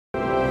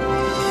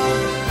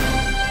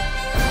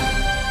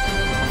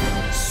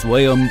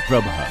Swayam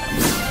Prabha.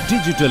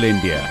 Digital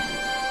India.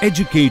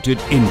 Educated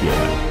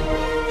India.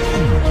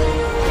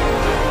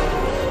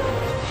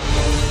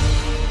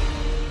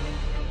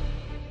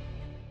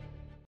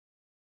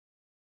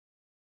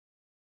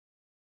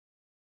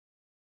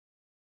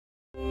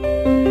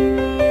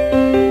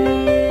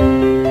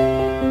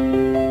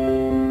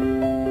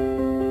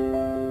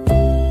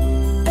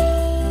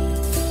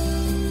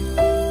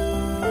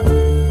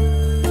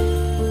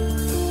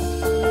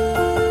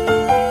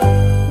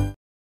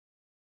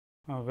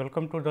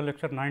 Welcome to the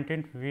lecture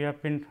 19th. We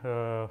have been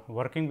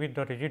working with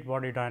the rigid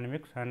body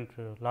dynamics, and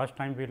last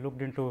time we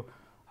looked into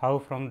how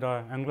from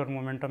the angular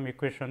momentum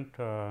equation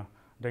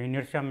the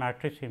inertia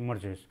matrix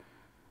emerges.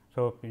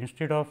 So,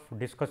 instead of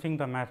discussing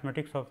the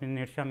mathematics of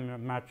inertia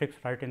matrix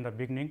right in the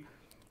beginning,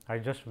 I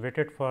just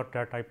waited for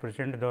that. I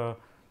present the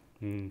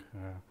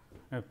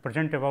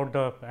present about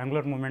the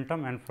angular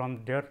momentum, and from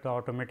there the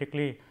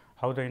automatically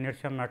how the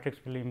inertia matrix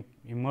will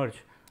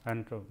emerge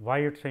and why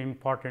it is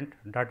important,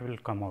 that will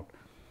come out.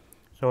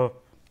 So,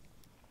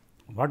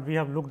 what we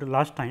have looked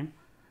last time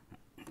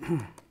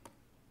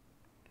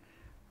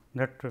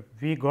that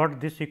we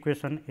got this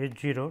equation H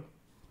 0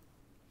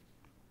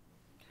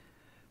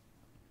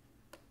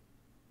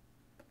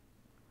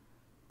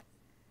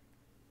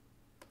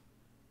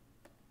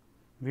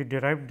 we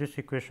derived this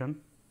equation,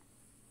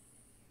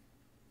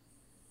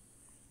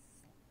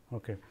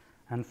 okay.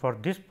 And for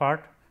this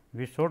part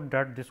we showed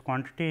that this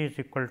quantity is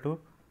equal to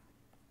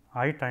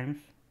I times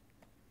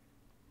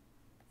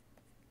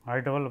I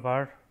double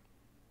bar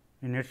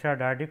inertia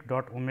dyadic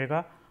dot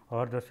omega,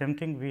 or the same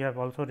thing we have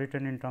also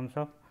written in terms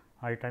of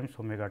I times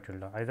omega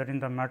tilde, either in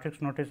the matrix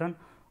notation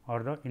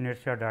or the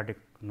inertia dyadic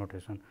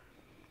notation.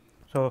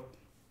 So,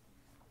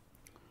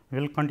 we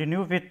will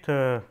continue with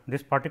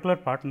this particular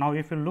part. Now,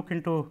 if you look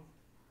into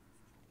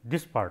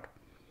this part,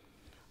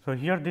 so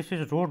here this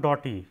is rho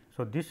dot E.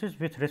 So, this is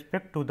with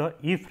respect to the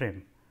E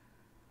frame.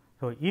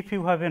 So, if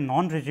you have a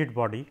non rigid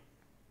body,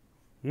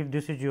 if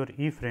this is your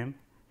E frame,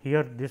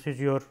 here this is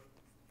your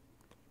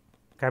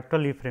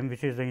capital E frame,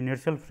 which is the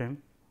inertial frame,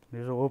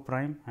 this is O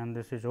prime and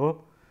this is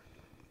O.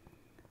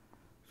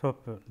 So,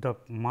 the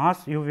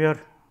mass you were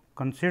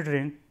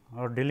considering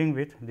or dealing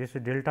with, this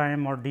is delta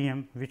m or d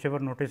m, whichever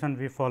notation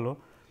we follow.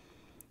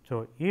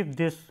 So, if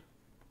this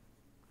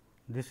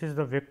is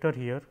the vector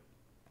here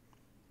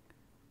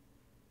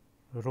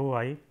rho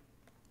I,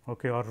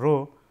 okay, or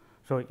rho.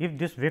 So, if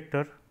this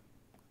vector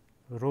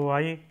rho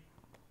I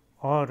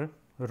or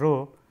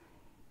rho,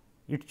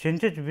 it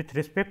changes with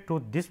respect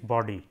to this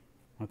body,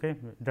 okay,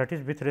 that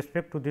is with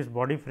respect to this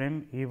body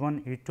frame E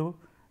 1, E 2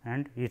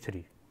 and E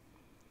 3.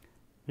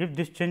 If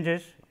this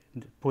changes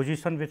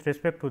position with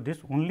respect to this,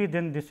 only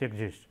then this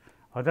exists,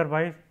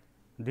 otherwise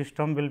this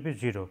term will be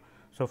 0.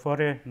 So,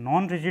 for a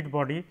non rigid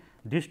body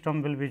this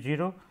term will be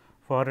 0,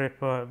 for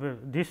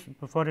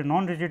a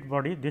non rigid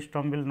body this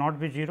term will not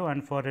be 0,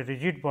 and for a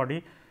rigid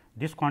body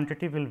this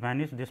quantity will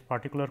vanish, this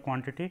particular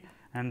quantity,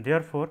 and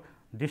therefore,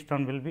 this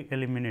term will be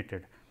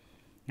eliminated.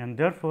 And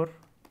therefore,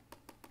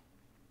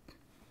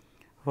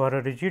 for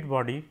a rigid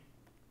body,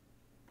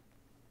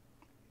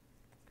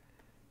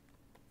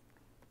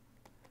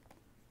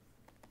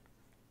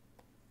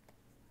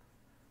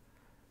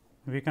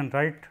 we can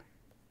write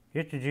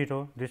H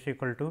 0 this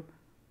equal to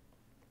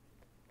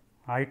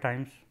I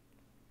times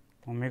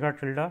omega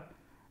tilde,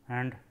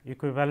 and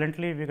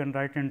equivalently we can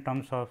write in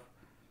terms of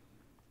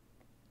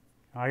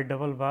I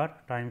double bar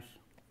times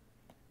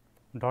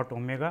dot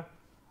omega.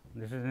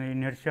 This is the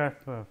inertia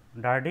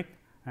dyadic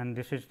and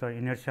this is the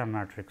inertia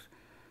matrix.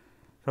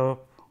 So,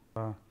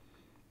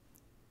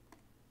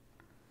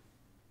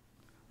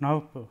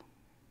 now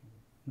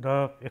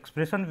the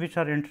expression which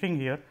are entering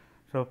here.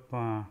 So,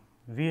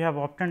 we have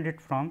obtained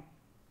it from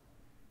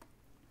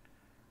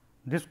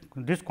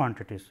this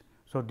quantities.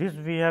 So, this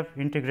we have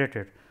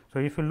integrated. So,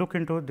 if you look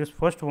into this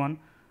first one,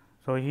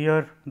 so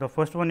here the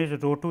first one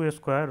is rho 2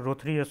 square, rho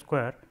 3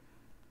 square.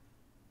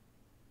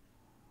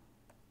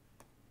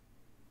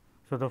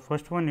 So, the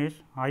first one is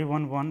I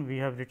 1 we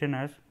have written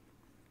as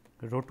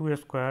rho 2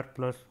 square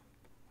plus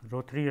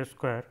rho 3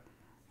 square,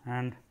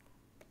 and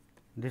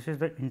this is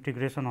the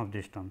integration of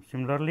this term.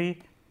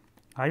 Similarly,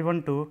 I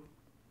 2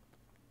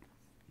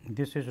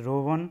 this is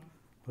rho 1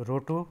 rho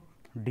 2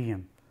 d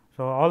m.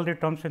 So, all the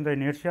terms in the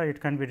inertia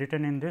it can be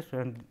written in this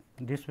and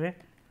this way,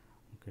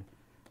 okay.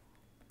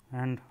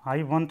 And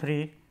I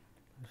 3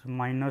 is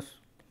minus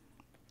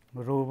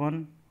rho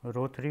 1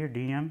 rho 3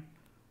 d m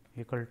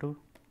equal to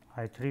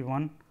I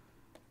 1.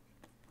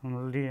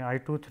 Only I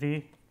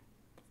 3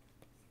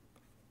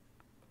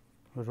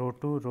 rho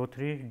 2 rho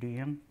 3 d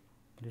m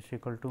this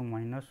equal to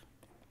minus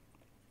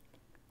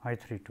I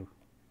 2.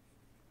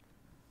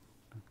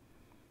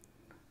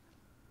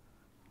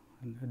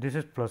 This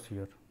is plus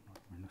here, not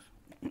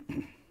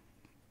minus.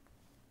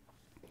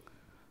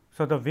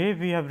 So, the way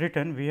we have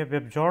written, we have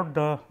absorbed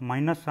the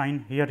minus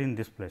sign here in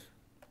this place,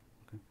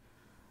 okay.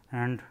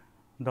 And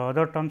the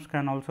other terms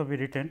can also be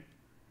written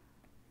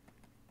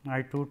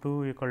I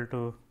 2 equal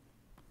to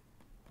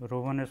rho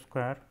 1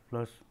 square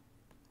plus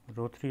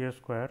rho 3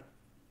 square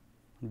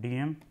d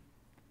m,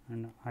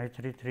 and I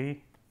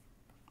 3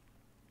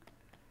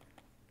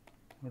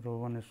 rho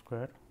 1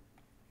 square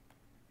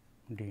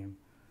dm.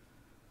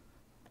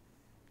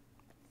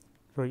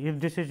 So, if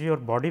this is your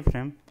body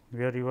frame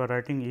where you are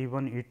writing E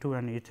 1, E 2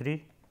 and E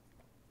 3,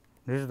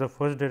 this is the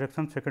first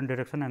direction, second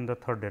direction and the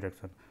third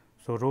direction.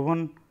 So, rho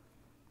 1,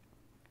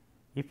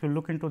 if you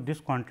look into this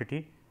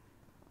quantity,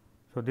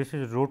 so this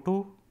is rho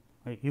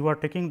 2, you are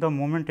taking the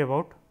moment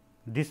about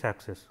this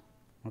axis.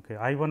 Okay.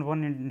 I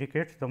 1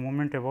 indicates the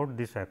moment about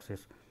this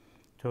axis.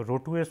 So, rho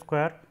 2 a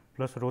square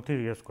plus rho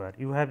 3 a square.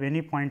 You have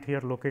any point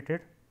here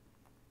located.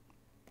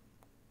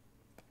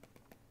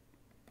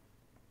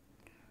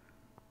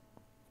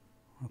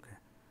 Okay.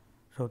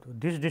 So,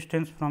 this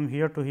distance from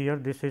here to here,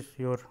 this is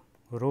your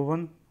rho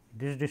 1,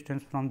 this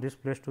distance from this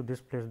place to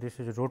this place, this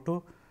is rho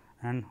 2,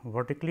 and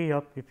vertically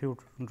up if you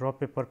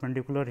drop a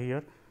perpendicular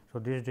here. So,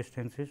 this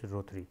distance is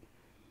rho 3.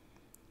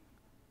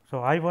 So,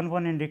 I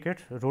 1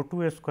 indicates rho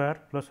 2 a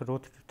square plus rho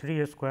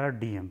 3 a square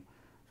dm.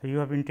 So, you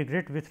have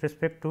integrate with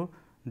respect to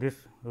this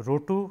rho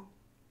 2,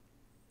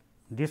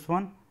 this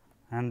one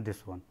and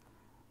this one.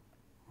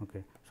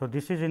 Okay. So,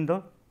 this is in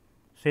the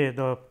say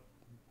the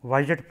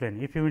y z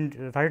plane. If you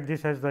write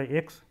this as the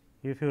x,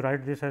 if you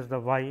write this as the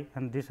y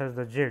and this as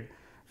the z.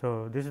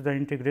 So, this is the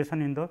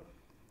integration in the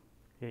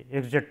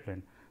x z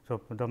plane.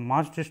 So, the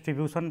mass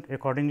distribution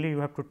accordingly you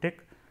have to take.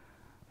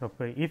 So,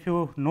 if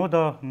you know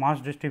the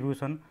mass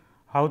distribution,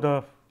 how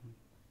the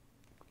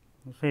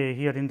say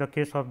here in the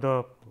case of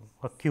the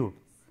a cube,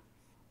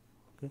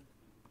 okay.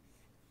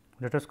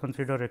 Let us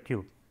consider a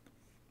cube.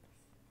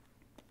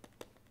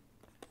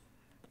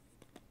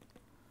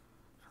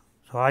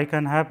 So, I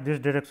can have this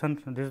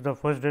direction, this is the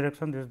first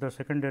direction, this is the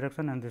second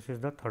direction and this is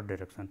the third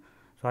direction.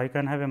 So, I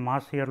can have a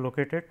mass here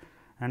located,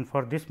 and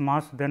for this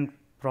mass then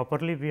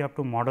properly we have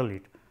to model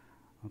it.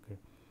 Okay.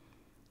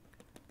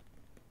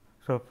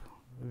 So,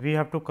 we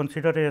have to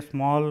consider a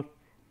small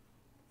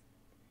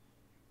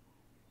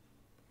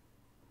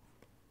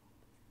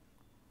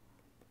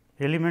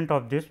element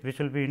of this which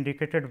will be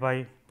indicated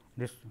by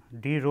this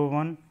d rho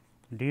 1,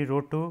 d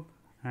rho 2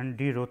 and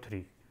d rho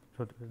 3.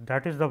 So,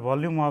 that is the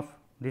volume of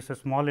this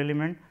small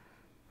element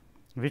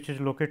which is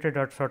located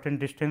at certain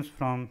distance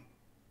from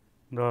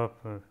the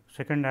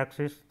second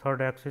axis,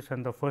 third axis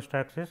and the first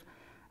axis,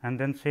 and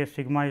then say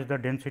sigma is the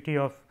density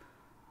of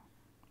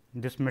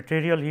this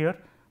material here.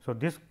 So,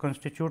 this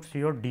constitutes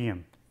your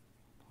dm.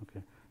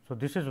 Okay. So,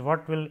 this is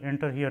what will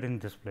enter here in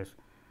this place,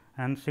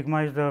 and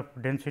sigma is the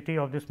density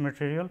of this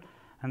material,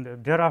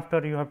 and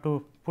thereafter you have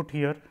to put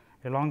here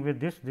along with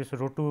this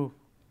rho 2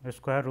 a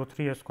square, rho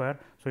 3 a square.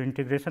 So,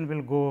 integration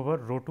will go over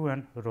rho 2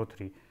 and rho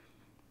 3,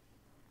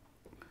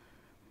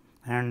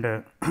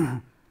 and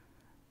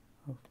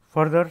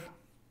further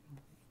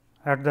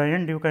at the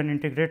end you can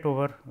integrate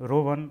over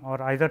rho 1,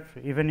 or either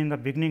even in the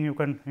beginning you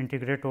can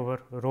integrate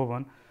over rho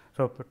 1.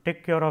 So,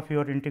 take care of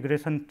your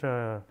integration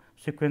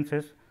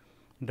sequences,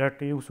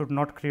 that you should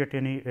not create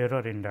any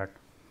error in that.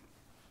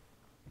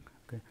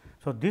 Okay.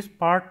 So, this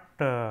part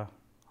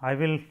I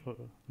will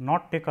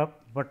not take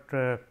up, but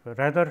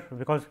rather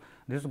because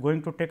this is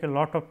going to take a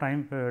lot of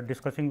time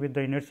discussing with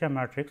the inertia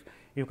matrix,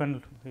 you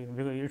can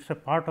it is a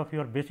part of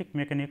your basic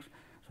mechanics.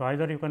 So,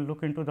 either you can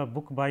look into the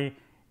book by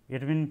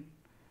Irwin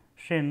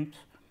Schimpf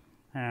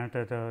and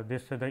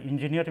the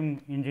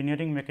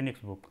engineering mechanics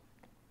book.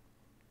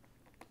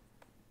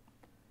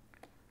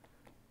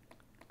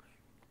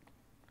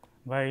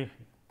 By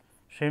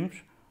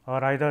Schimpf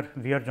or either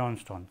Weir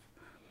Johnstone.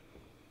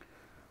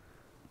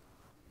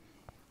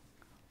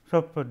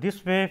 So,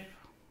 this way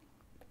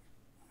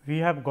we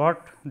have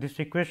got this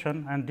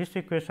equation, and this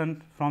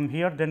equation from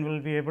here then we will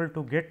be able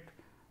to get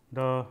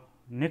the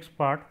next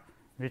part,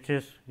 which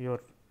is your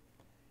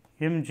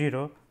m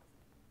 0,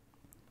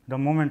 the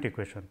moment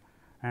equation,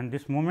 and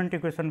this moment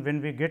equation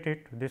when we get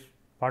it, this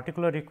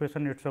particular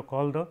equation it is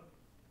called the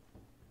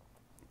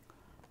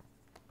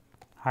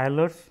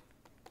Euler's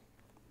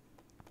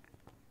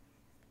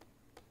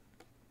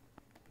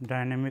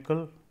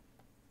dynamical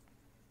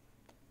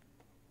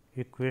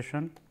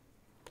equation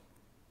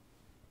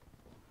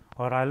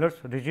or Euler's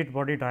rigid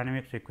body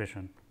dynamics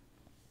equation.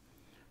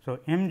 So,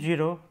 m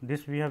 0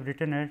 this we have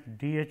written as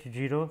d h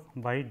 0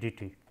 by d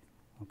t,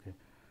 okay.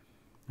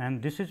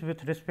 And this is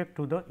with respect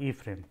to the E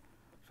frame.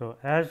 So,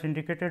 as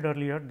indicated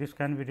earlier, this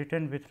can be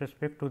written with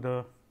respect to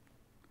the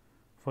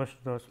first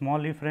the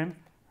small E frame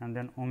and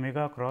then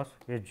omega cross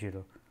h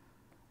 0.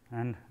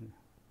 And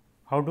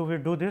how do we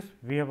do this?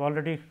 We have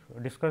already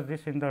discussed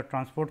this in the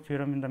transport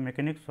theorem in the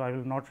mechanics. So, I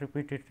will not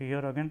repeat it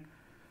here again.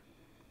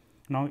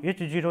 Now, h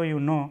 0 you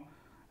know,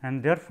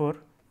 and therefore,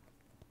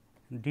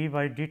 d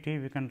by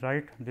dt we can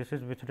write this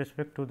is with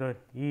respect to the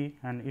E,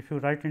 and if you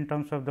write in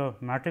terms of the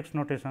matrix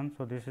notation.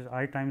 So, this is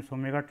I times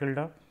omega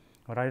tilde,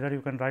 or either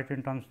you can write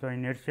in terms of the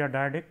inertia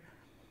dyadic,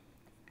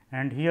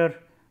 and here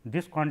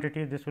this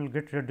quantity this will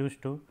get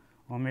reduced to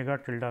omega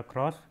tilde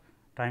cross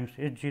times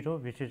h 0,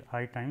 which is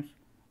I times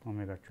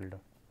omega tilde.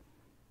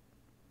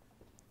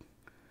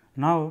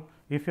 Now,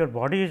 if your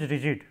body is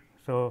rigid,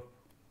 so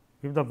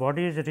if the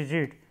body is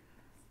rigid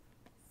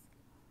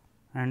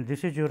and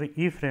this is your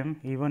E frame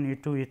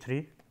E1, E2,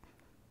 E3.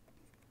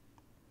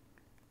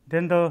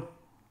 Then the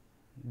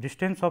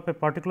distance of a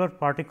particular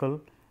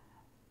particle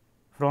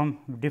from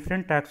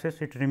different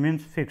axes, it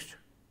remains fixed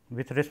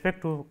with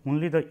respect to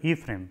only the E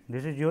frame.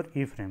 This is your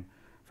E frame.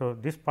 So,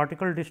 this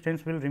particle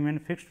distance will remain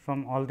fixed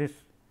from all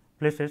these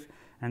places,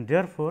 and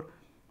therefore,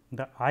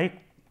 the I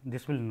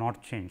this will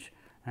not change,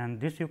 and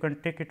this you can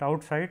take it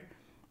outside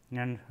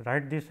and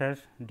write this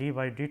as d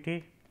by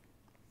dt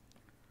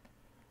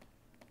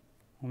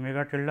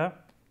omega tilde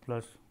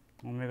plus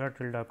omega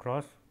tilde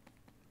cross,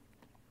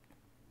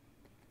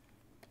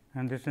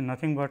 and this is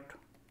nothing but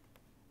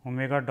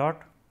omega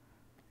dot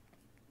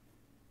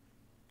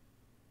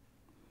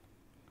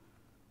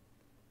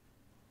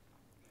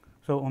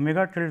So,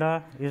 omega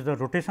tilde is the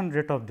rotation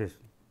rate of this,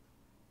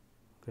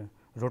 okay.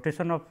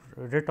 Rotation of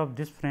rate of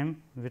this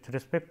frame with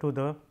respect to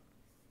the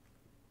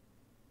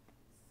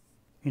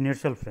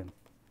inertial frame.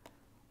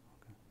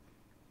 Okay.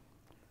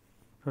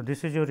 So,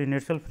 this is your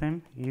inertial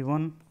frame E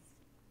 1,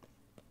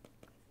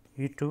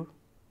 E 2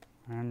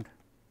 and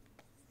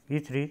E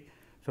 3.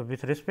 So,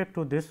 with respect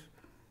to this,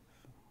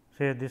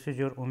 say this is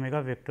your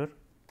omega vector.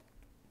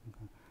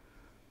 Okay.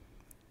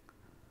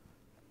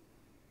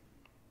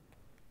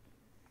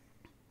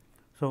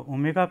 So,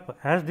 omega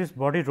as this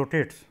body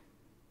rotates,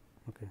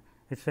 okay,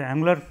 its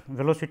angular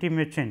velocity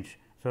may change.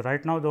 So,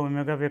 right now the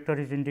omega vector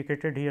is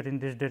indicated here in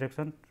this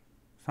direction,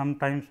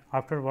 sometimes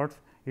afterwards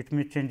it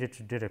may change its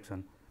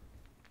direction.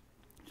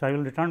 So, I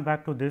will return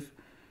back to this.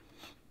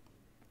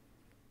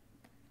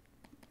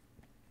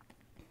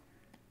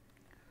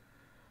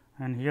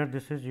 And here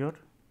this is your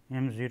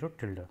m 0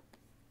 tilde.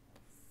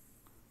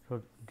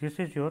 So, this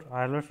is your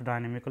Euler's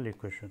dynamical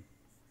equation,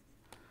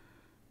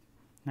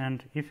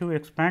 and if you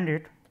expand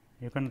it,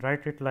 you can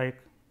write it like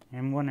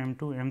m 1, m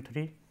 2, m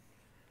 3,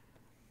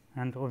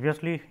 and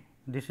obviously,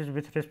 this is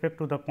with respect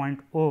to the point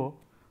O,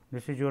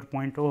 this is your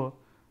point O.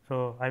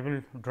 So, I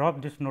will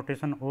drop this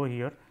notation O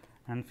here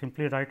and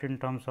simply write in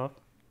terms of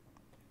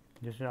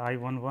this is I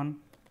 1 1,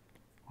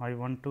 I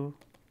 1 2,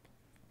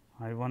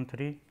 I 1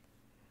 3.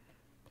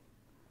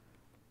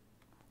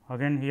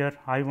 Again here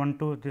I 1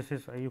 2, this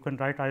is you can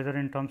write either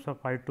in terms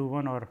of I 2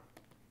 1 or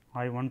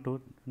I 1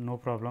 2, no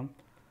problem.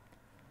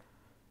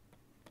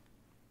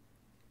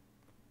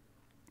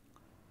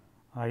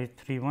 I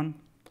 3 1,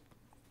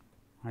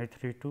 I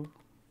 3 2,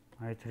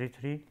 I 3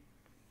 3,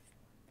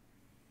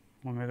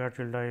 omega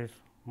tilde is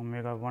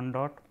omega 1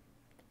 dot,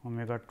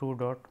 omega 2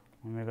 dot,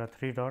 omega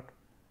 3 dot.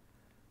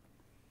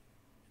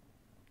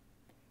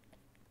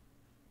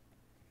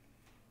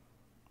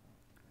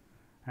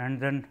 And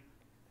then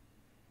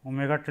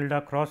omega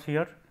tilde cross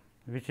here,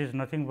 which is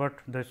nothing but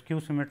the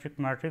skew symmetric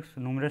matrix.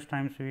 Numerous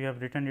times we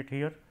have written it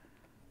here.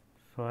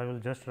 So, I will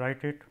just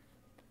write it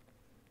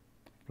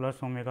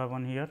plus omega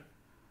 1 here,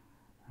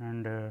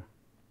 and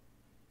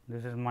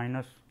this is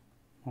minus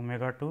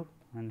omega 2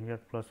 and here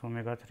plus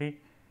omega 3,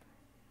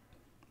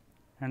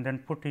 and then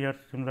put here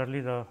similarly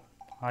the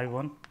I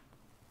 1.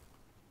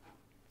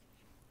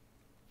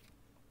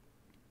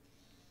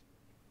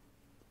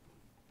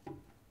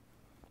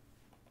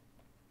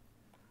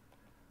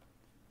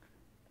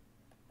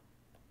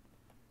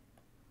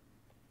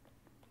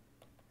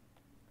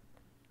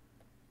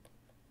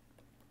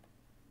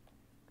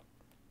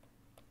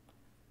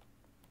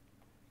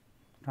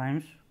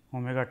 Times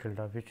omega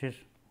tilde, which is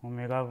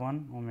omega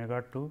 1,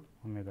 omega 2,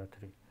 omega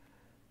 3,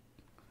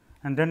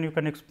 and then you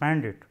can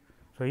expand it.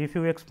 So, if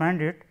you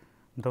expand it,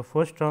 the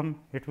first term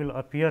it will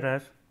appear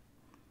as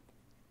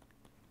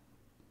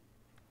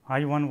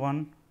I 1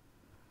 1.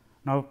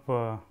 Now,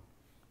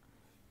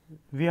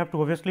 we have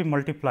to obviously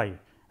multiply,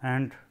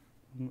 and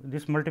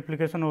this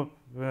multiplication of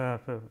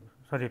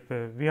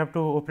we have to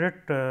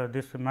operate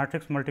this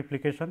matrix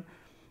multiplication,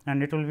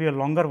 and it will be a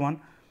longer one,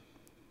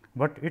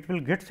 but it will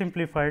get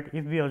simplified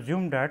if we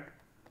assume that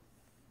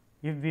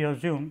if we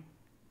assume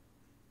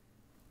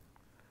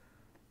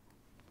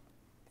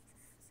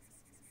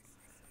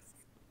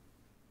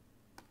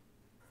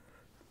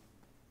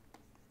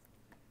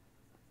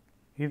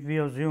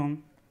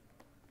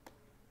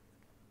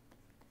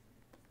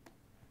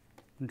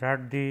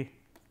that the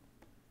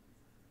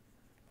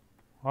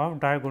off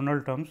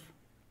diagonal terms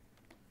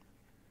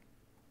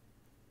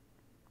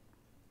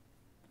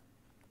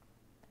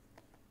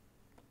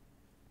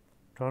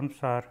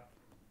are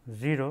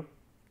 0,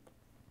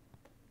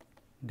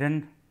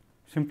 then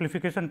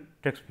simplification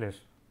takes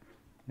place,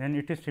 then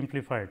it is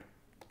simplified.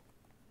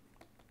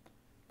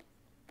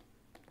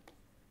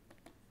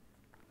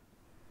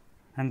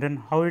 And then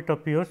how it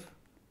appears?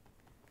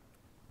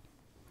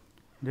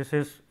 This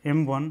is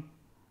m 1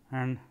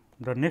 and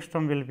the next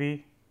term will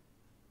be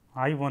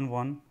I 1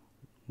 1,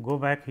 go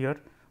back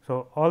here.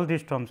 So, all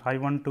these terms I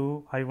 1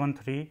 2, I 1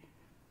 3,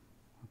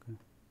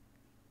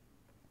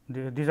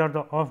 these are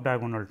the off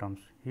diagonal terms.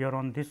 Here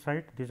on this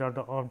side, these are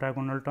the off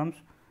diagonal terms,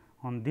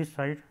 on this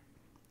side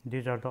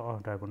these are the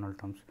off diagonal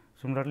terms.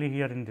 Similarly,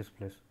 here in this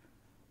place,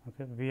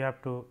 okay, we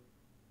have to.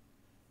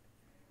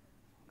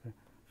 Okay.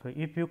 So,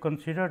 if you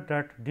consider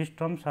that these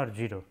terms are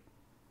 0,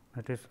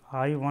 that is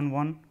I 1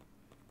 1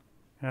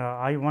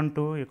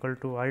 I12 equal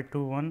to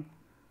I21,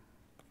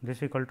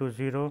 this equal to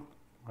 0,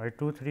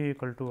 I23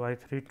 equal to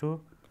I32,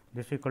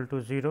 this equal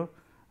to 0,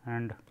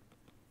 and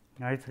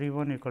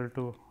I31 equal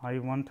to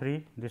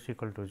I13, this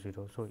equal to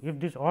 0. So, if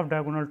these off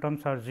diagonal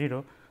terms are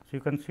 0, so you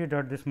can see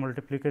that this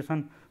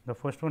multiplication, the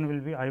first one will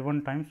be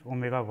I1 times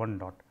omega 1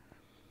 dot.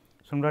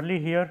 Similarly,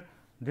 here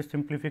this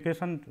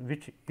simplification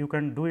which you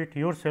can do it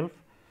yourself.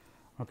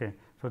 Okay.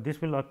 So,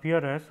 this will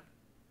appear as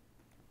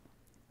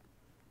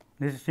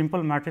this is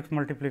simple matrix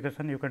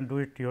multiplication, you can do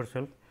it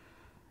yourself,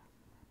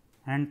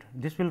 and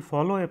this will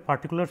follow a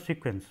particular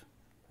sequence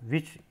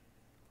which.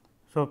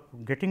 So,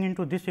 getting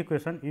into this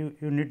equation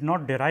you need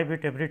not derive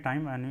it every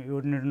time and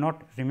you need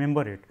not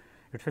remember it.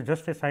 It is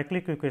just a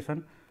cyclic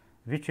equation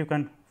which you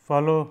can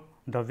follow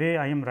the way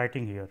I am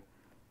writing here.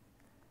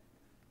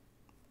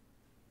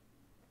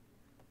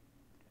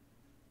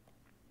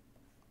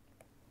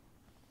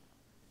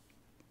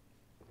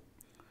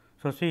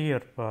 So, see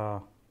here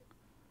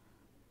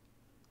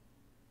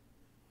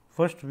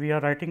first we are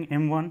writing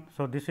m 1.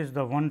 So, this is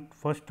the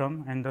first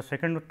term, and the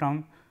second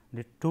term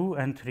the 2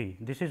 and 3,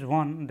 this is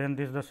 1, then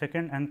this the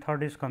second and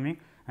third is coming,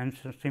 and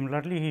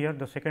similarly here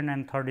the second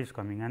and third is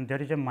coming, and there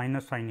is a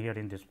minus sign here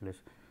in this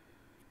place.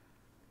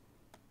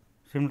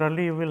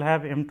 Similarly, you will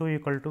have m 2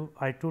 equal to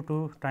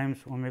I22 times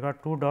omega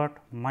 2 dot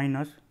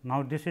minus,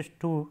 now this is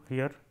 2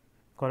 here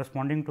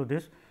corresponding to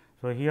this.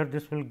 So, here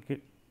this will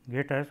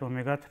get as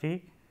omega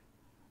 3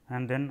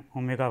 and then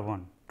omega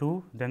 1,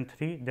 2, then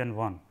 3, then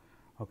 1.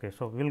 Okay.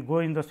 So, we will go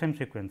in the same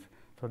sequence.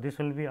 So, this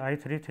will be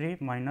I33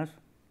 minus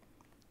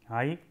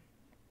I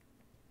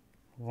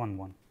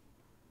 11.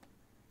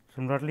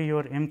 Similarly,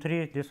 your m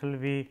 3, this will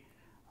be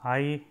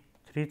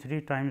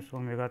I33 times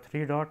omega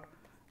 3 dot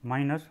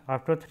minus,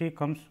 after 3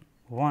 comes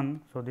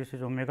 1. So, this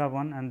is omega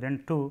 1 and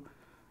then 2,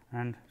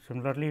 and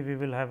similarly we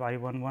will have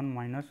I11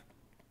 minus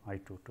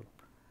I22.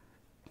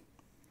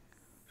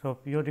 So,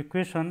 your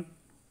equation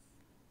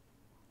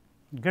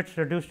gets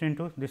reduced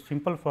into this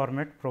simple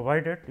format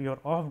provided your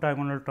off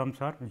diagonal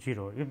terms are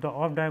 0. If the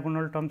off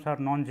diagonal terms are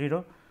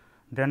non-zero,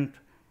 then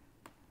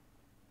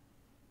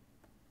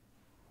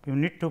you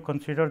need to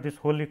consider this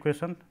whole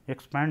equation,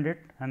 expand it,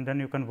 and then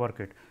you can work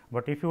it.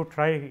 But if you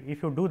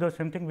do the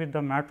same thing with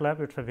the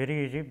MATLAB, it is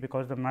very easy,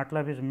 because the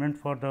MATLAB is meant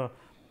for the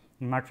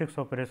matrix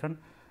operation,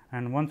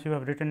 and once you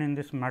have written in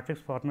this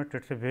matrix format,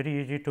 it is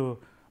very easy to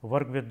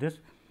work with this.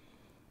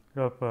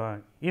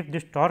 So, if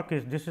this torque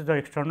is, this is the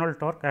external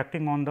torque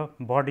acting on the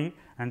body,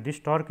 and this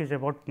torque is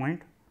about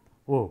point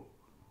O,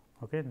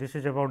 okay. This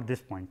is about this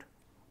point.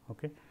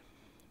 Okay.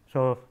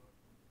 So,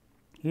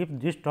 if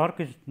this torque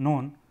is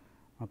known,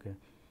 okay,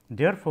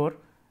 therefore,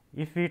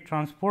 if we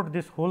transport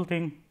this whole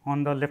thing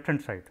on the left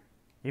hand side,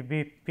 if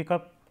we pick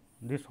up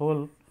this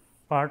whole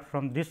part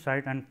from this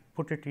side and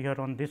put it here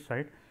on this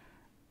side,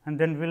 and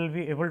then we will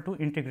be able to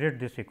integrate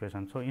this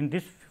equation. So, in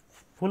this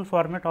full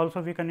format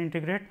also we can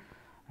integrate,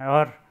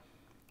 or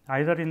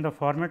either in the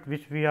format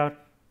which we are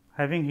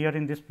having here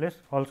in this place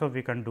also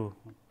we can do,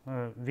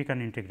 we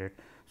can integrate.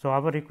 So,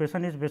 our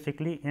equation is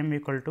basically m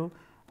equal to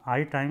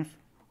I times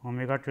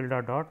omega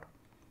tilde dot,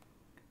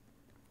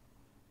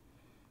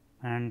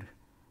 and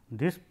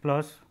this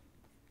plus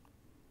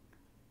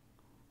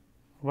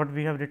what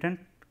we have written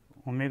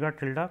omega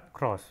tilde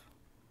cross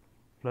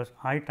plus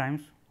I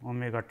times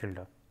omega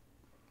tilde.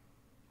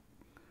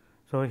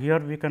 So, here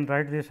we can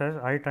write this as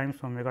I times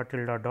omega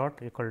tilde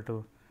dot equal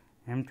to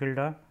m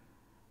tilde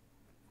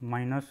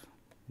minus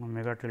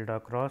omega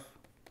tilde cross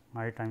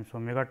I times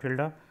omega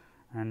tilde,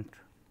 and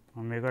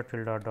omega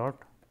tilde dot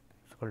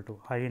is equal to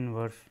I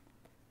inverse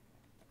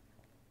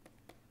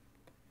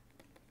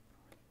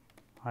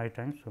I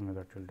times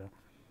omega tilde.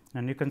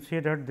 And you can see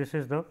that this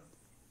is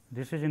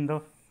in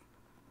the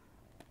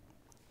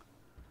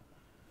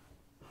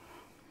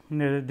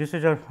this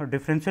is a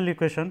differential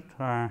equation,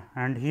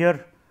 and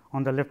here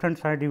on the left hand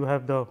side you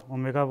have the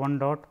omega 1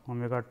 dot,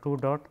 omega 2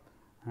 dot,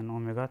 and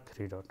omega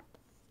 3 dot,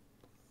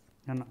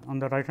 and on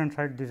the right hand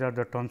side these are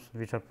the terms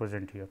which are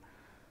present here,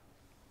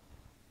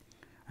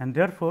 and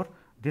therefore,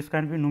 this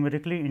can be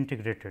numerically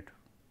integrated.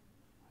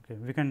 Okay.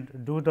 We can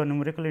do the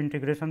numerical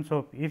integration.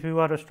 So, if you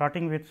are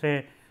starting with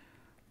say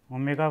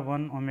omega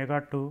 1,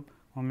 omega 2,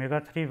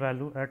 omega 3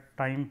 value at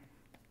time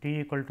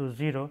t equal to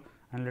 0,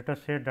 and let us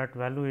say that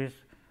value is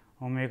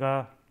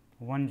omega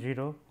 1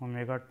 0,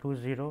 omega 2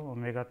 0,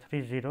 omega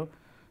 3 0.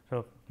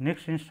 So,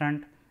 next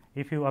instant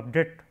if you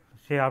update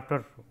say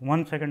after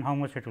 1 second how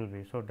much it will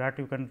be. So, that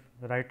you can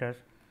write as,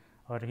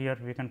 or here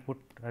we can put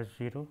as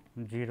 0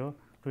 0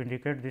 to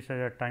indicate this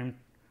as a time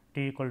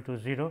t equal to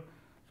 0.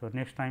 So,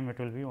 next time it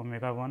will be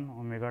omega 1,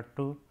 omega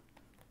 2,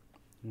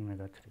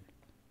 omega 3.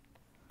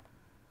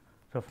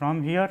 So,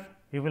 from here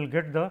you will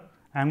get the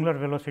angular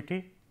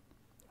velocity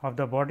of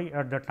the body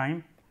at the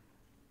time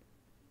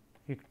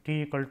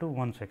t equal to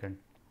 1 second.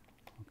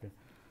 Okay.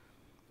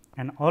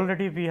 And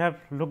already we have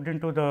looked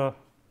into the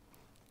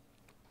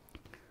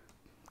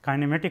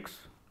kinematics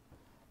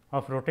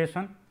of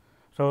rotation.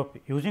 So,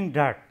 using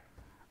that,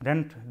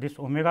 then this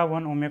omega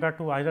 1, omega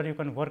 2 either you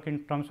can work in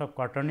terms of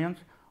quaternions,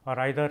 or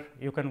either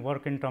you can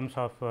work in terms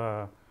of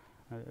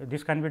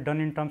This can be done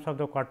in terms of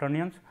the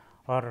quaternions,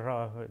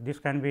 or this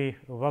can be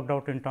worked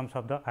out in terms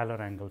of the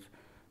Euler angles.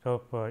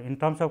 So, in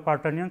terms of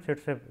quaternions, it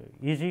is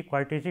easy,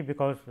 quite easy,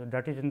 because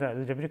that is in the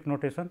algebraic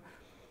notation.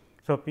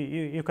 So,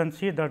 you can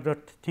see that the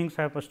things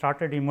have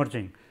started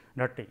emerging,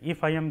 that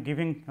if I am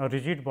giving a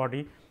rigid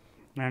body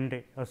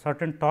and a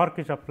certain torque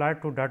is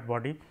applied to that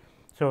body.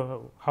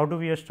 So, how do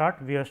we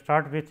start? We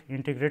start with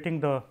integrating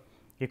the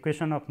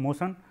equation of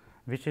motion,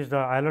 which is the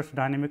Euler's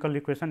dynamical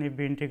equation. If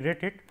we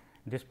integrate it,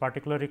 this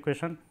particular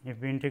equation, if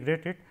we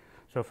integrate it,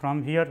 so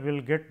from here we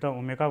will get the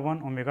omega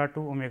 1, omega 2,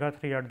 omega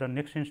 3 at the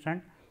next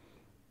instant.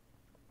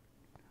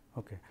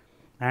 Okay.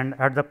 And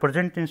at the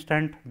present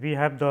instant, we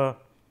have the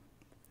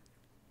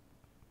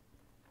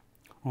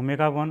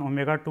omega 1,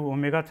 omega 2,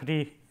 omega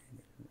 3,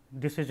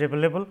 this is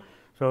available.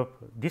 So,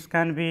 this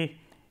can be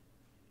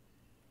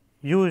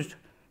used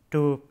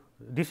to,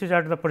 this is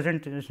at the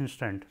present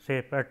instant,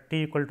 say at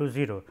t equal to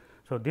 0.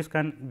 So, this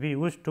can be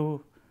used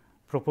to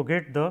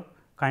propagate the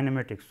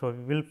kinematics. So,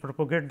 we will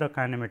propagate the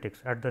kinematics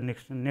at the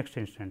next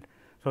instant.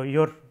 So,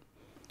 your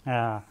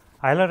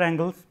Euler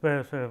angles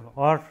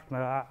or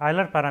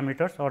Euler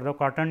parameters or the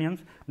quaternions,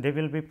 they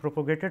will be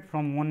propagated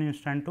from one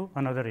instant to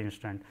another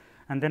instant,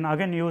 and then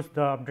again use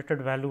the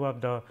updated value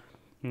of the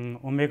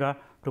omega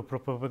to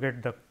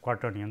propagate the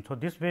quaternion. So,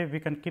 this way we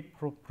can keep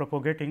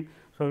propagating.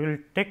 So, we will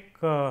take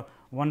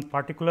one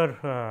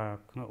particular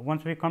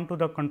once we come to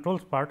the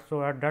controls part.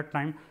 So, at that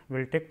time we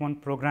will take one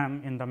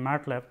program in the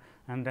MATLAB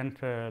and then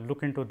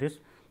look into this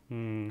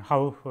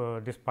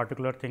how this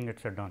particular thing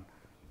is done.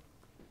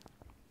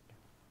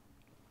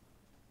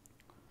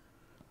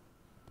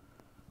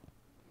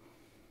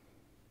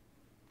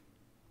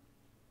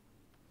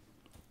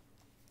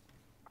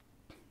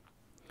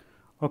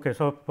 Okay,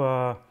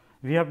 so,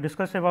 we have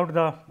discussed about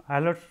the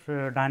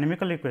Euler's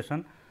dynamical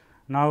equation.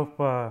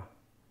 Now,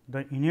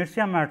 the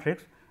inertia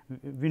matrix,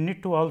 we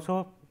need to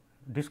also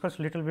discuss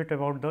little bit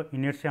about the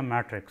inertia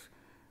matrix.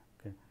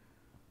 Okay.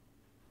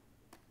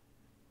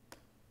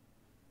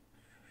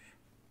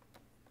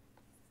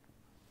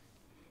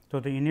 So,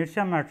 the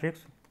inertia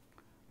matrix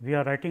we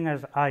are writing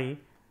as I,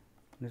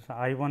 this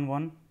I 1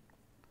 1,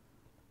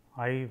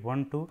 I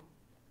 1 2,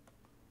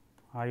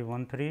 I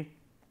 1 3,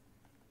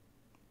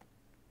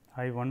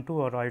 I 1 2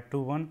 or I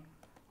 2 1,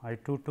 I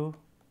 2 2,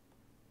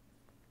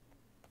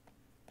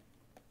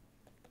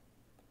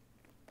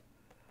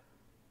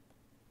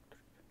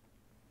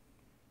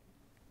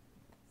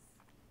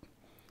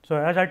 so,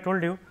 as I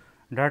told you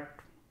that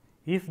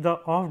if the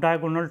off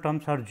diagonal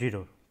terms are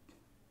 0,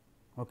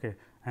 okay,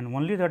 and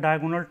only the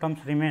diagonal terms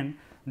remain,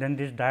 then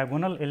these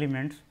diagonal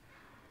elements,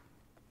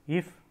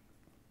 if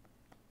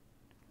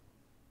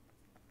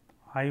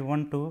I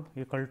 1 2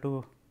 equal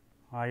to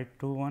I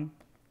 2 1,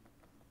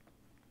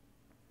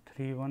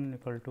 3 1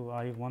 equal to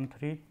I 1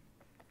 3,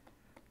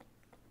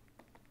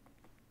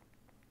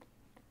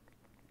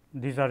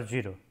 these are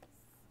 0.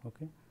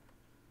 Okay.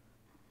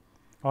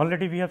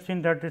 Already we have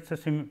seen that it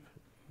is a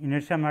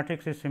inertia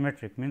matrix is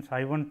symmetric, means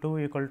I 1 2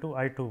 equal to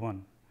I 2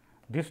 1.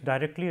 This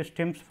directly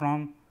stems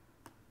from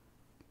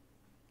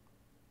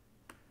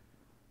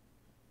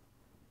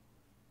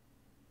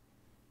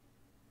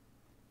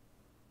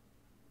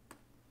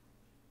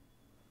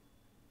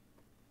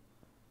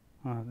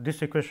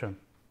this equation.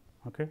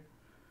 Okay.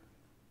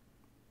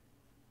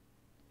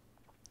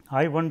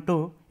 I 1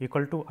 2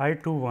 equal to I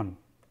 2 1.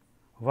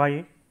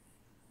 Why?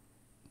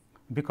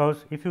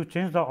 Because if you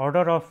change the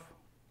order of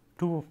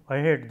 2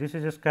 ahead, this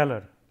is a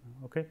scalar.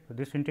 Okay. So,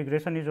 this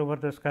integration is over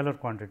the scalar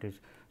quantities.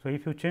 So,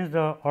 if you change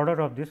the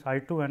order of this I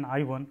 2 and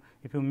I 1,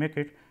 if you make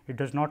it, it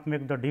does not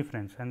make the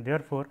difference, and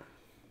therefore,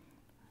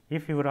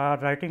 if you are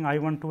writing I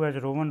 1 2 as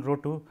rho 1 rho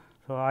 2.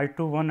 So, I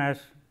 2 1 as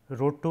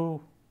rho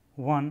 2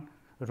 1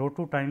 rho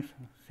 2 times,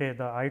 say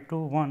the I 2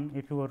 1,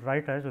 if you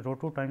write as rho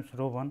 2 times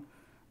rho 1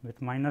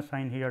 with minus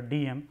sign here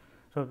d m.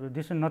 So,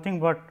 this is nothing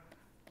but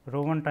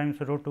rho 1 times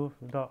rho 2,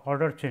 the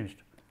order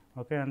changed,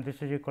 okay, and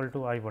this is equal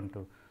to I 1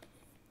 2.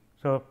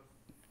 So,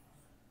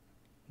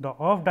 the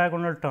off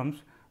diagonal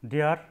terms,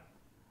 they are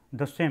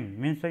the same,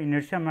 means the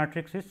inertia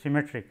matrix is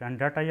symmetric, and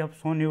that I have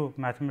shown you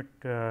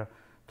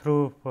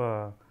through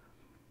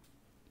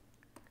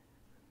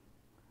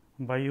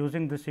by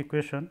using this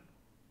equation.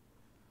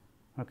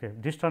 Okay.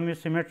 This term is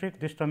symmetric,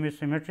 this term is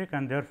symmetric,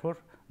 and therefore,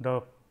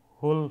 the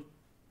whole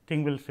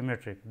thing will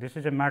symmetric. This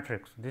is a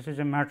matrix, this is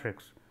a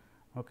matrix,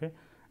 okay.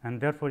 And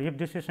therefore, if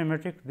this is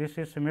symmetric, this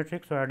is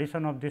symmetric. So,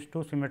 addition of these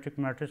two symmetric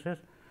matrices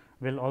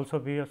will also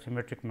be a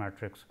symmetric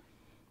matrix.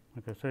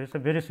 Okay. So, it is a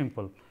very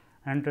simple,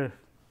 and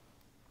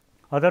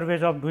other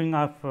ways of doing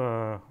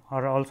are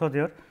also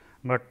there,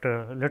 but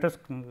let us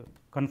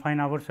confine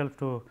ourselves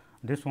to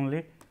this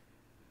only.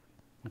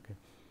 Okay.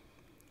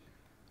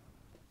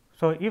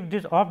 So, if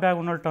these off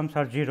diagonal terms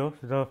are 0,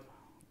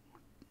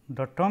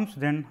 the terms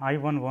then I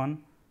 1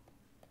 1,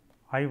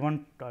 I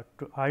 1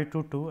 I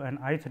 2 2 and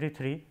I 3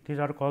 3, these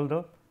are called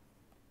the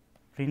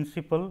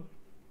principal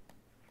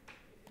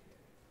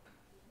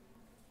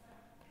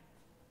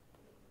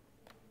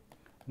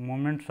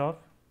moments of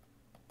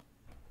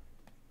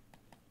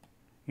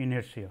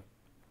inertia.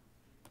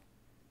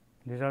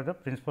 These are the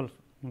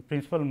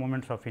principal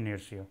moments of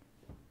inertia.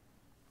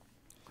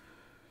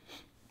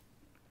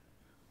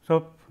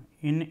 So,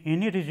 in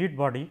any rigid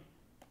body,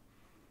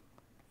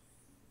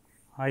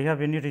 I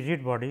have any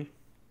rigid body,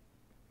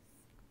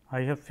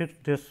 I have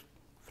fixed this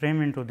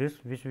frame into this,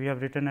 which we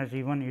have written as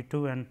E 1, E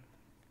 2 and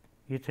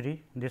E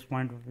 3, this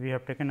point we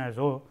have taken as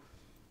O.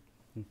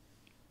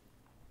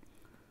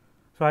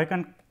 So, I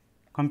can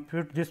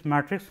compute this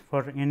matrix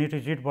for any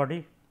rigid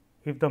body.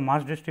 If the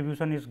mass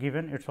distribution is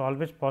given, it is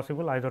always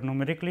possible, either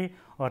numerically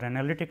or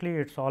analytically,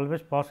 it is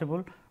always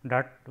possible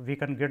that we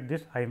can get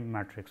this I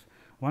matrix.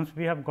 Once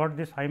we have got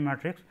this I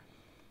matrix,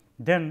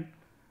 then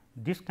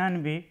this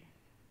can be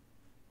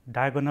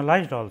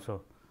diagonalized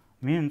also,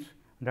 means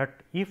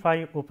that if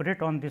I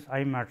operate on this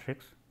I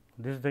matrix,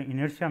 this is the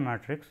inertia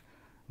matrix,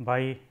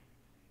 by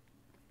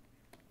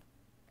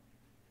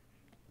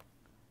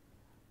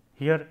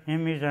here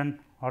M is an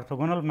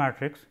orthogonal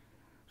matrix.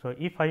 So,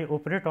 if I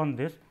operate on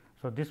this,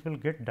 so this will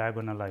get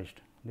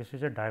diagonalized, this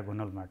is a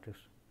diagonal matrix.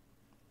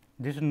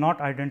 This is not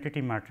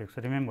identity matrix,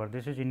 remember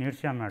this is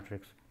inertia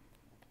matrix,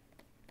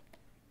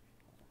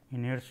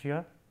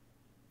 inertia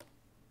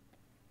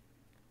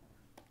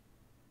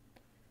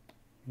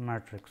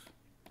matrix,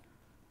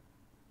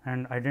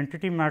 and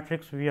identity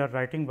matrix we are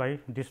writing by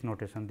this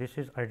notation, this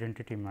is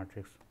identity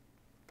matrix.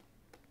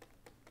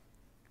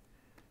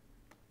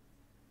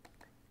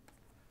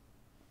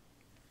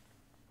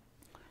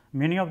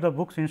 Many of the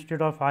books,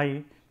 instead of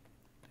I,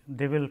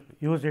 they will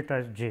use it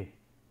as J,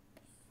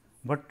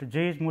 but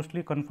J is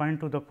mostly confined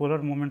to the polar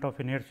moment of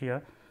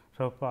inertia.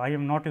 So, I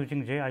am not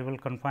using J, I will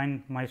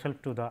confine myself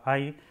to the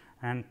I,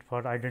 and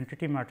for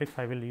identity matrix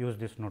I will use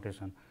this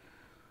notation.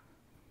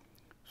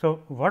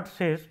 So, what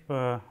says,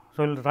 so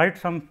I will write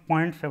some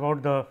points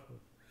about the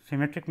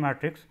symmetric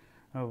matrix,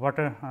 what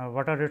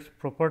are its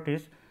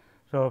properties.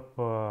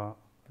 So,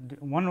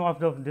 one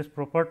of this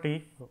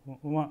property,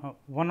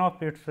 one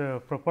of its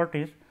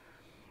properties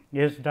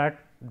is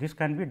that this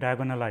can be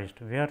diagonalized,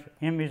 where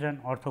M is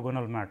an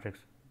orthogonal matrix.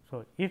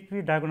 So, if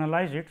we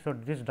diagonalize it, so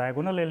these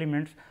diagonal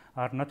elements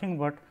are nothing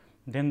but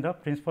then the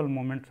principal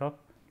moments of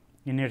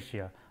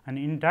inertia, and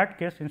in that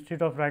case,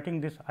 instead of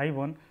writing this I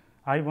 1,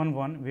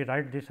 we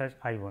write this as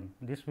I 1,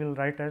 this will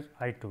write as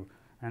I 2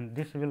 and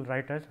this will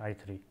write as I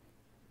 3.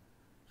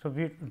 So,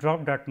 we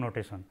drop that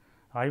notation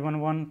I 1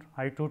 1,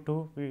 I 2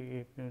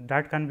 2,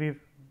 that can be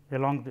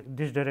along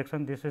this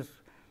direction, this is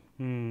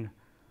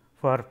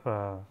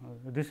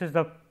this is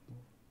the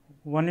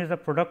one is the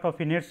product of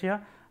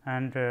inertia,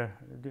 and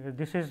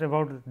this is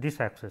about this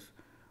axis.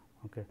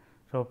 Okay.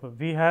 So,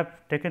 we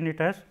have taken it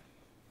as,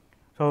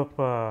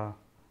 so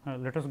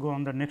let us go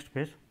on the next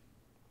page.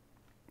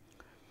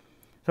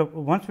 So,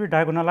 once we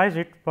diagonalize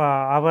it,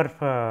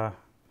 our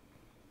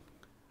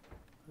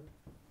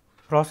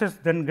process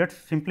then gets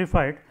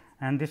simplified,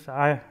 and this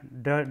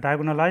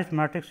diagonalized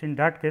matrix, in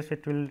that case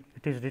it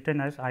is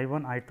written as I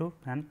 1, I 2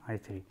 and I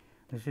 3.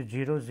 This is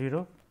 0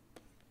 0.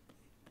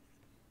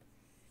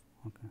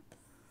 Okay.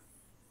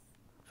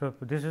 So,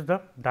 this is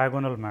the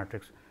diagonal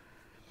matrix.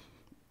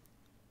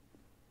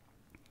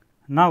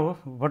 Now,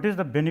 what is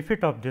the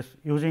benefit of this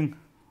using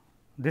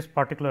this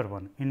particular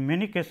one? In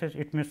many cases,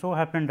 it may so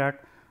happen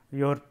that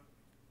your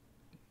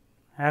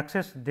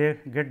axes they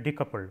get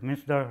decoupled,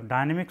 means the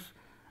dynamics,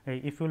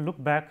 if you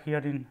look back here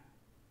in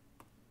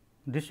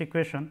this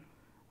equation,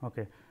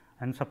 okay,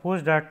 and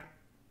suppose that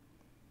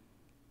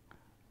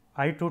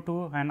I 2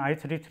 2 and I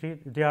 3 3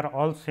 they are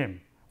all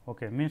same,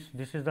 okay, means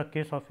this is the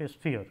case of a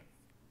sphere.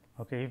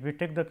 Okay. If we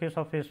take the case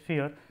of a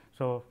sphere,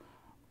 so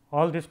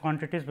all these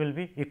quantities will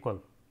be equal.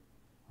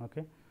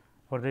 Okay.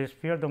 For the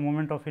sphere, the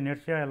moment of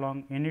inertia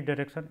along any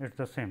direction it is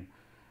the same.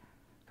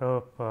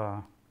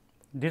 So,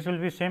 this will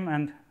be same,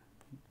 and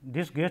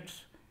this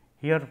gets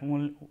here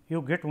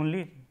you get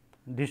only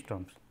these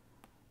terms,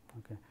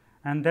 okay.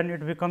 And then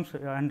it becomes,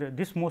 and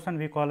this motion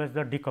we call as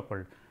the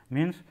decoupled,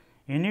 means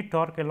any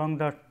torque along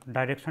the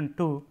direction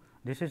 2,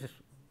 this is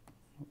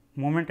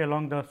moment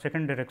along the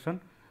second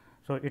direction.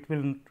 So, it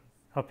will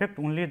affect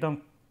only the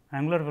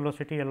angular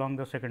velocity along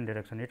the second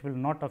direction, it will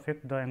not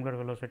affect the angular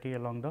velocity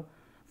along the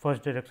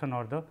first direction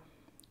or the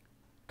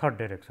third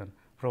direction,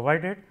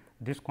 provided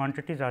these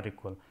quantities are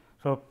equal.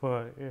 So,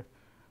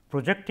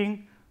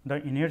 projecting the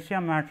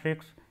inertia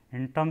matrix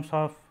in terms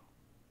of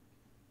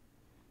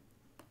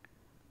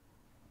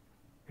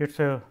its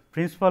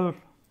principal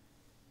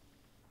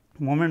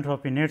moment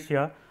of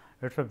inertia,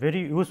 it is a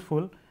very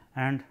useful,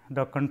 and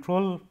the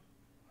control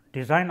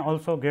design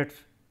also gets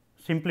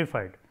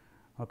simplified.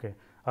 Okay.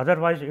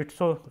 Otherwise, it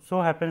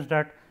so happens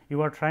that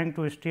you are trying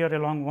to steer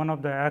along one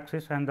of the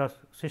axis and the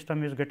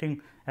system is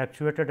getting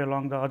actuated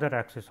along the other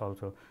axis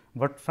also.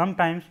 But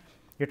sometimes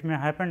it may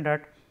happen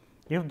that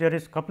if there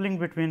is coupling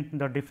between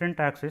the different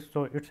axes,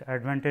 so it is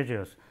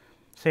advantageous.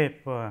 Say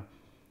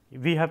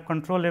we have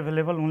control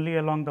available only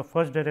along the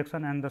first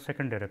direction and the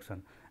second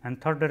direction,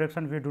 and third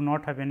direction we do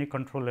not have any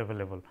control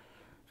available.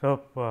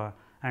 So,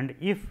 and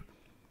if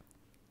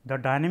the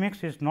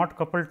dynamics is not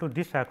coupled to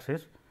this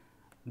axis,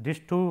 these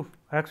two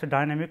axe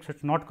dynamics, it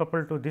is not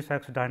coupled to this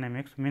axe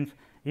dynamics, means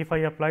if I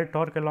apply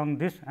torque along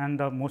this and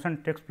the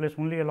motion takes place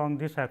only along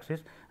this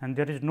axis and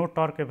there is no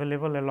torque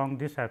available along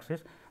this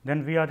axis,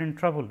 then we are in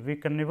trouble, we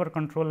can never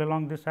control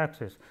along this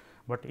axis.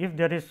 But if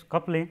there is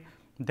coupling,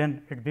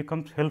 then it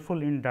becomes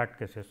helpful in that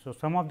cases. So,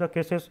 some of the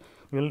cases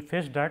we will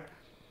face that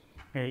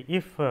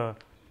if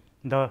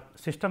the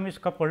system is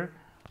coupled.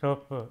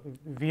 So,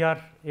 we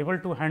are able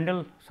to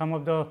handle some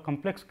of the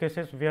complex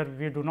cases where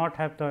we do not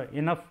have the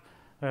enough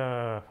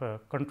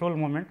control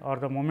moment or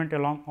the moment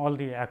along all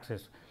the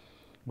axes.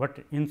 But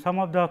in some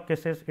of the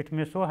cases it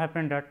may so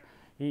happen that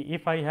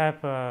if I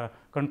have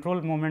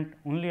control moment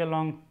only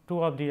along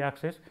two of the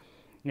axes,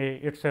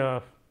 it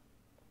is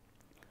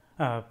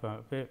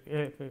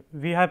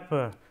we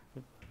have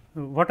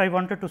what I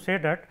wanted to say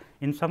that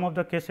in some of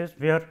the cases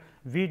where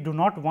we do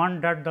not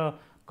want that the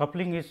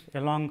coupling is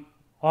along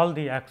all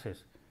the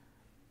axes.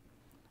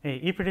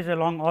 If it is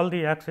along all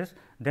the axes,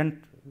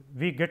 then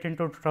we get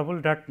into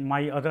trouble that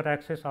my other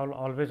axes are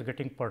always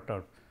getting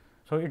perturbed.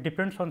 So, it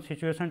depends on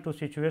situation to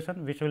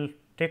situation, which will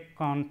take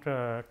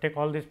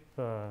all these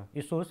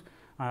issues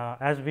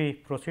as we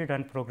proceed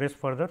and progress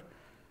further.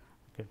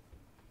 Okay.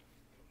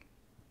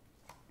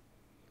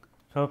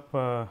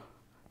 So,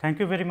 thank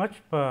you very much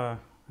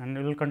and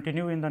we will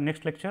continue in the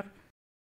next lecture.